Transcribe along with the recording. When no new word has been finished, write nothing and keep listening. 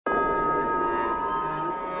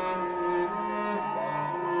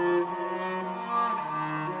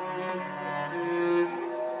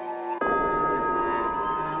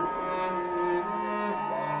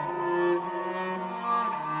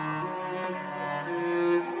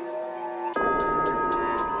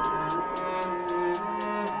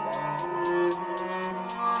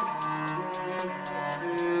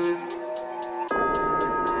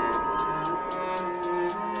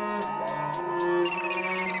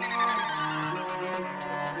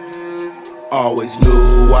Always knew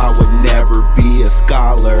I would never be a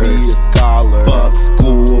scholar. Fuck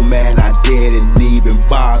school, man, I didn't even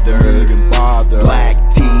bother. Black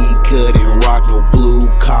tee, couldn't rock no blue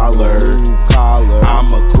collar. I'm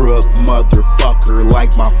a crook motherfucker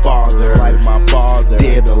like my father.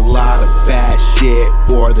 Did a lot of bad shit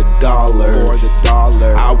for the dollar.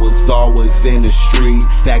 I was always in the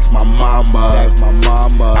streets, ask my mama.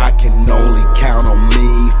 I can only count on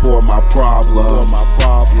me for my problems.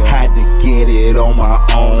 Had to get it on my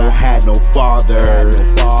own, had no father.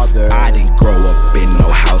 I didn't grow up in no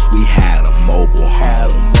house, we had a mobile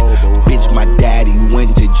home. Bitch, my daddy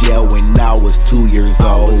went to jail when I was 2 years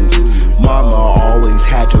old. Mama always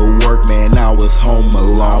had to work, man, I was home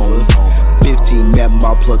alone. 15 met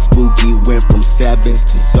my plug spooky, went from sevens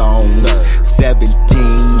to zones.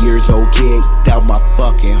 17 years old, kicked out my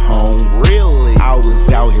fucking home. Really? I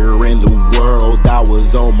was out here in the world, I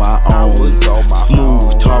was on my own.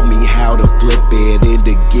 Smooth taught me how to flip it and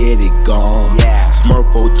to get it gone.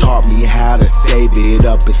 Smurfo taught me how to save it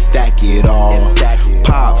up and stack it all.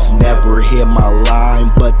 Pops never hit my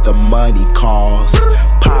line, but the money calls.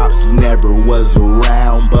 Pops never was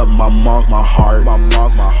around, but my mom's my heart.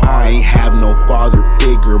 I ain't have no father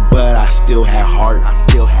figure, but I still had heart.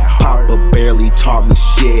 Papa barely taught me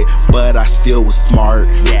shit, but I still was smart.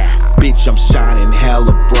 Bitch, I'm shining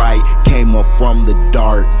hella bright, came up from the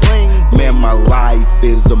dark. Man, my life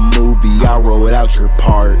is a movie, I wrote out your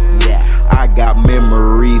part. I got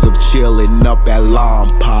memories of chilling up at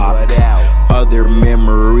Lawn Pop. Other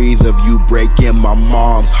memories of you breaking my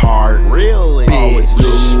mom's heart. Really? Always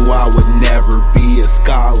knew I